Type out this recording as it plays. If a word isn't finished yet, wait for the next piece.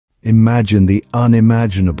Imagine the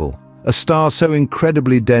unimaginable. A star so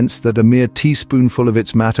incredibly dense that a mere teaspoonful of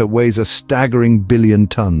its matter weighs a staggering billion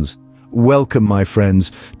tons. Welcome, my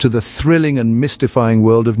friends, to the thrilling and mystifying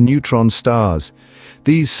world of neutron stars.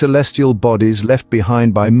 These celestial bodies left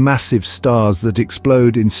behind by massive stars that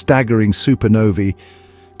explode in staggering supernovae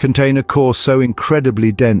contain a core so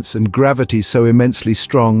incredibly dense and gravity so immensely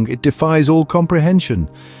strong it defies all comprehension.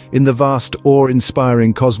 In the vast,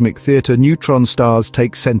 awe-inspiring cosmic theater, neutron stars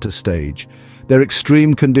take center stage. Their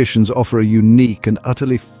extreme conditions offer a unique and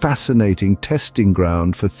utterly fascinating testing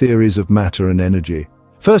ground for theories of matter and energy.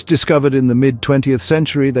 First discovered in the mid-20th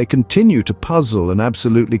century, they continue to puzzle and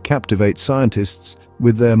absolutely captivate scientists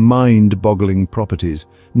with their mind-boggling properties.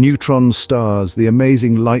 Neutron stars, the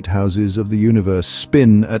amazing lighthouses of the universe,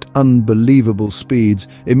 spin at unbelievable speeds,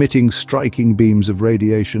 emitting striking beams of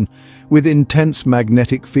radiation. With intense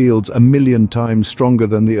magnetic fields 1,000,000 times stronger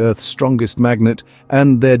than the Earth's strongest magnet,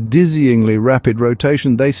 and their dizzyingly rapid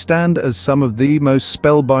rotation, they stand as some of the most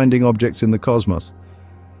spellbinding objects in the cosmos.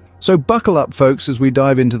 So buckle up, folks, as we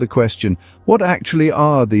dive into the question, what actually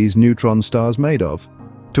are these neutron stars made of?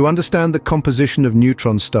 To understand the composition of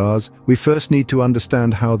neutron stars, we first need to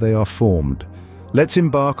understand how they are formed. Let's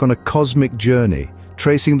embark on a cosmic journey,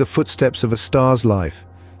 tracing the footsteps of a star's life,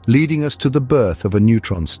 leading us to the birth of a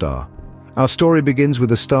neutron star. Our story begins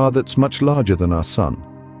with a star that's much larger than our Sun.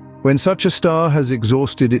 When such a star has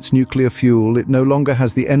exhausted its nuclear fuel, it no longer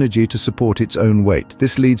has the energy to support its own weight.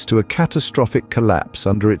 This leads to a catastrophic collapse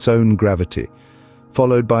under its own gravity,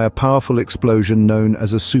 followed by a powerful explosion known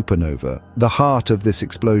as a supernova. The heart of this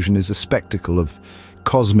explosion is a spectacle of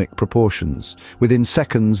cosmic proportions. Within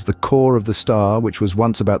seconds, the core of the star, which was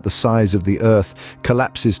once about the size of the Earth,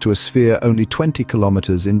 collapses to a sphere only 20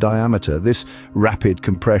 kilometers in diameter. This rapid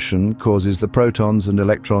compression causes the protons and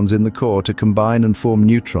electrons in the core to combine and form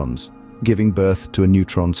neutrons, giving birth to a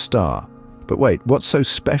neutron star. But wait, what's so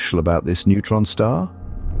special about this neutron star?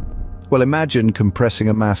 Well, imagine compressing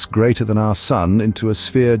a mass greater than our Sun into a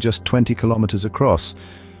sphere just 20 kilometers across.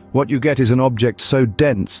 What you get is an object so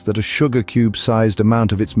dense that a sugar cube-sized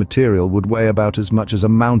amount of its material would weigh about as much as a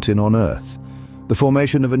mountain on Earth. The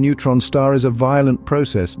formation of a neutron star is a violent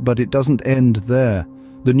process, but it doesn't end there.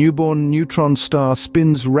 The newborn neutron star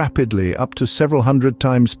spins rapidly, up to several hundred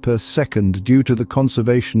times per second, due to the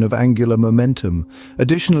conservation of angular momentum.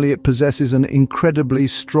 Additionally, it possesses an incredibly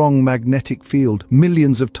strong magnetic field,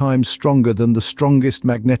 millions of times stronger than the strongest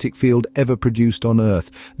magnetic field ever produced on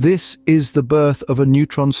Earth. This is the birth of a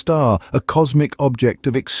neutron star, a cosmic object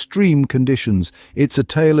of extreme conditions. It's a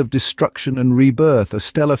tale of destruction and rebirth, a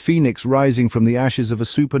stellar phoenix rising from the ashes of a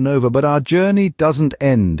supernova. But our journey doesn't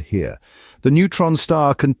end here. The neutron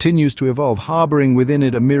star continues to evolve, harboring within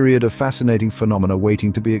it a myriad of fascinating phenomena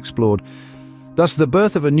waiting to be explored. Thus, the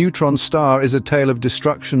birth of a neutron star is a tale of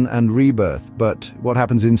destruction and rebirth. But what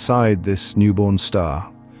happens inside this newborn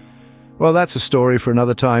star? Well, that's a story for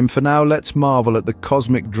another time. For now, let's marvel at the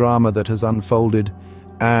cosmic drama that has unfolded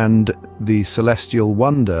and the celestial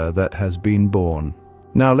wonder that has been born.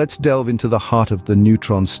 Now, let's delve into the heart of the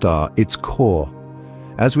neutron star, its core.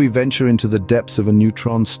 As we venture into the depths of a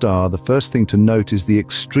neutron star, the first thing to note is the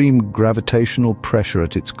extreme gravitational pressure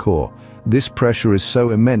at its core. This pressure is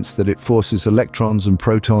so immense that it forces electrons and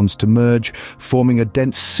protons to merge, forming a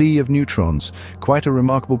dense sea of neutrons. Quite a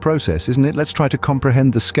remarkable process, isn't it? Let's try to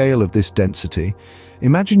comprehend the scale of this density.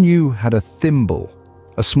 Imagine you had a thimble,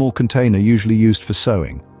 a small container usually used for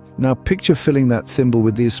sewing. Now picture filling that thimble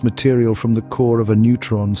with this material from the core of a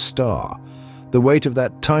neutron star. The weight of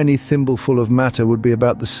that tiny thimbleful of matter would be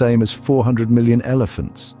about the same as 400 million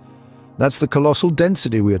elephants. That's the colossal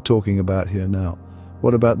density we are talking about here now.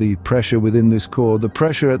 What about the pressure within this core? The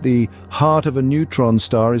pressure at the heart of a neutron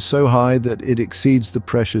star is so high that it exceeds the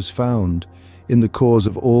pressures found in the cores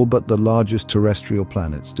of all but the largest terrestrial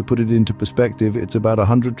planets. To put it into perspective, it's about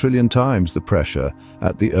 100 trillion times the pressure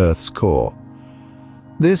at the Earth's core.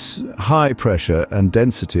 This high pressure and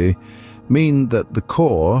density mean that the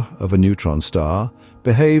core of a neutron star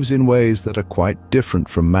behaves in ways that are quite different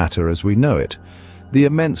from matter as we know it. The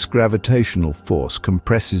immense gravitational force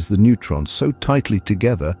compresses the neutrons so tightly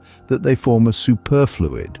together that they form a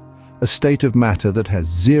superfluid, a state of matter that has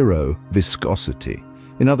zero viscosity.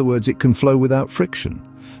 In other words, it can flow without friction.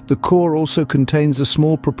 The core also contains a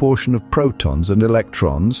small proportion of protons and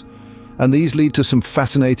electrons, and these lead to some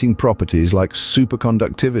fascinating properties like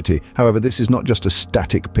superconductivity. However, this is not just a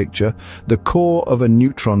static picture. The core of a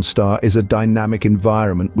neutron star is a dynamic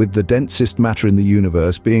environment, with the densest matter in the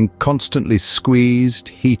universe being constantly squeezed,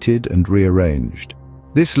 heated, and rearranged.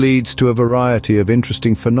 This leads to a variety of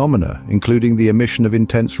interesting phenomena, including the emission of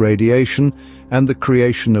intense radiation and the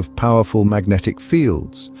creation of powerful magnetic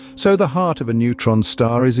fields. So the heart of a neutron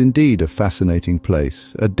star is indeed a fascinating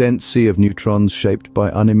place, a dense sea of neutrons shaped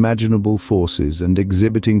by unimaginable forces and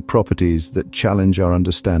exhibiting properties that challenge our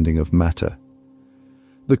understanding of matter.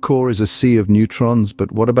 The core is a sea of neutrons,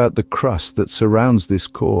 but what about the crust that surrounds this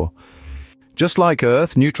core? Just like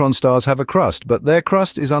Earth, neutron stars have a crust, but their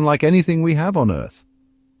crust is unlike anything we have on Earth.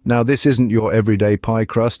 Now, this isn't your everyday pie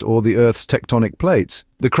crust or the Earth's tectonic plates.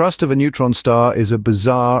 The crust of a neutron star is a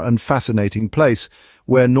bizarre and fascinating place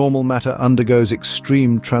where normal matter undergoes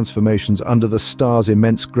extreme transformations under the star's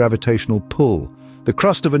immense gravitational pull. The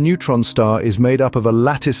crust of a neutron star is made up of a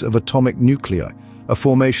lattice of atomic nuclei, a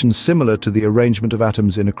formation similar to the arrangement of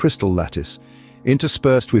atoms in a crystal lattice,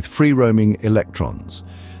 interspersed with free-roaming electrons.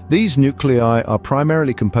 These nuclei are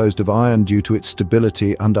primarily composed of iron due to its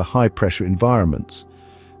stability under high-pressure environments.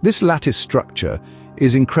 This lattice structure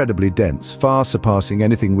is incredibly dense, far surpassing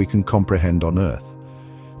anything we can comprehend on Earth.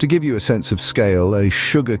 To give you a sense of scale, a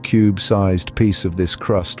sugar cube-sized piece of this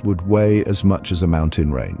crust would weigh as much as a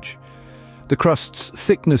mountain range. The crust's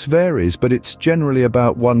thickness varies, but it's generally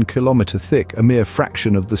about 1 kilometer thick, a mere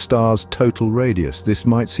fraction of the star's total radius. This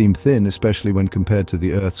might seem thin, especially when compared to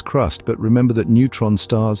the Earth's crust, but remember that neutron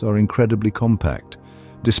stars are incredibly compact.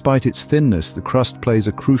 Despite its thinness, the crust plays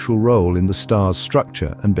a crucial role in the star's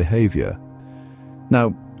structure and behavior.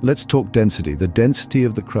 Now, let's talk density. The density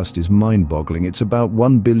of the crust is mind-boggling. It's about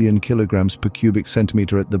 1 billion kilograms per cubic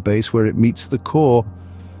centimeter at the base where it meets the core.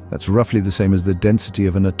 That's roughly the same as the density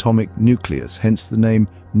of an atomic nucleus, hence the name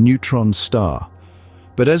neutron star.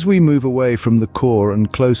 But as we move away from the core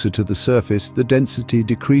and closer to the surface, the density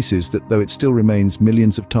decreases, though it still remains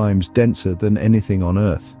millions of times denser than anything on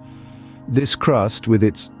Earth. This crust, with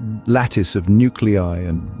its lattice of nuclei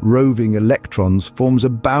and roving electrons, forms a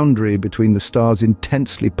boundary between the star's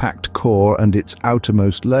intensely packed core and its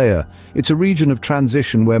outermost layer. It's a region of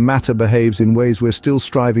transition where matter behaves in ways we're still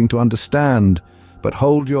striving to understand. But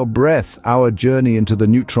hold your breath, our journey into the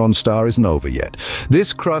neutron star isn't over yet.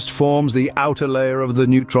 This crust forms the outer layer of the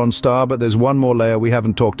neutron star, but there's one more layer we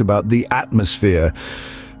haven't talked about, the atmosphere.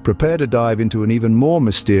 Prepare to dive into an even more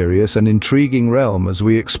mysterious and intriguing realm as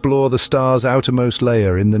we explore the star's outermost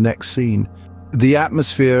layer in the next scene. The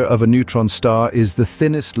atmosphere of a neutron star is the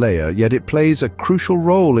thinnest layer, yet it plays a crucial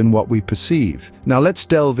role in what we perceive. Now let's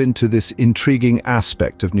delve into this intriguing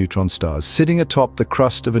aspect of neutron stars. Sitting atop the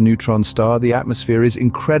crust of a neutron star, the atmosphere is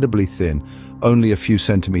incredibly thin, only a few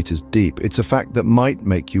centimeters deep. It's a fact that might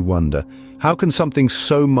make you wonder, how can something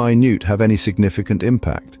so minute have any significant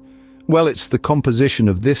impact? Well, it's the composition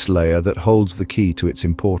of this layer that holds the key to its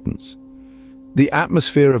importance. The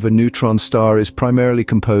atmosphere of a neutron star is primarily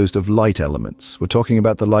composed of light elements. We're talking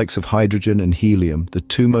about the likes of hydrogen and helium, the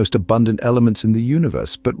two most abundant elements in the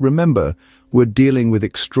universe. But remember, we're dealing with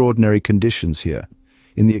extraordinary conditions here.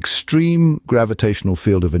 In the extreme gravitational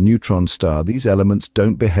field of a neutron star, these elements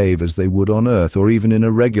don't behave as they would on Earth or even in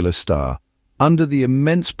a regular star. Under the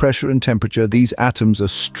immense pressure and temperature, these atoms are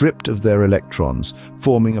stripped of their electrons,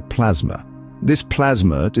 forming a plasma. This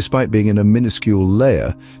plasma, despite being in a minuscule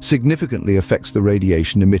layer, significantly affects the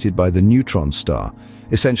radiation emitted by the neutron star,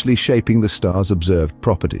 essentially shaping the star's observed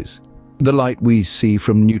properties. The light we see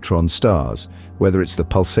from neutron stars, whether it's the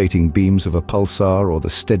pulsating beams of a pulsar or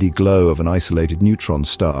the steady glow of an isolated neutron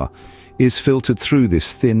star, is filtered through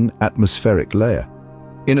this thin atmospheric layer.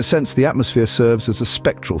 In a sense, the atmosphere serves as a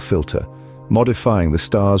spectral filter, modifying the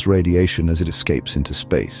star's radiation as it escapes into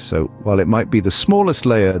space. So while it might be the smallest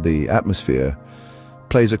layer, the atmosphere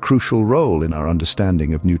plays a crucial role in our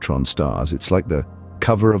understanding of neutron stars. It's like the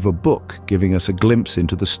cover of a book, giving us a glimpse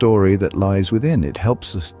into the story that lies within. It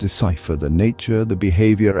helps us decipher the nature, the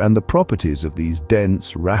behavior, and the properties of these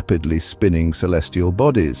dense, rapidly spinning celestial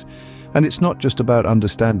bodies. And it's not just about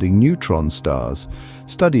understanding neutron stars.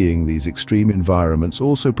 Studying these extreme environments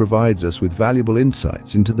also provides us with valuable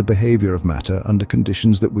insights into the behavior of matter under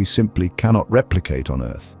conditions that we simply cannot replicate on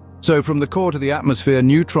Earth. So from the core to the atmosphere,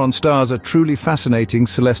 neutron stars are truly fascinating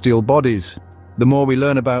celestial bodies. The more we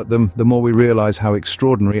learn about them, the more we realize how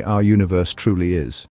extraordinary our universe truly is.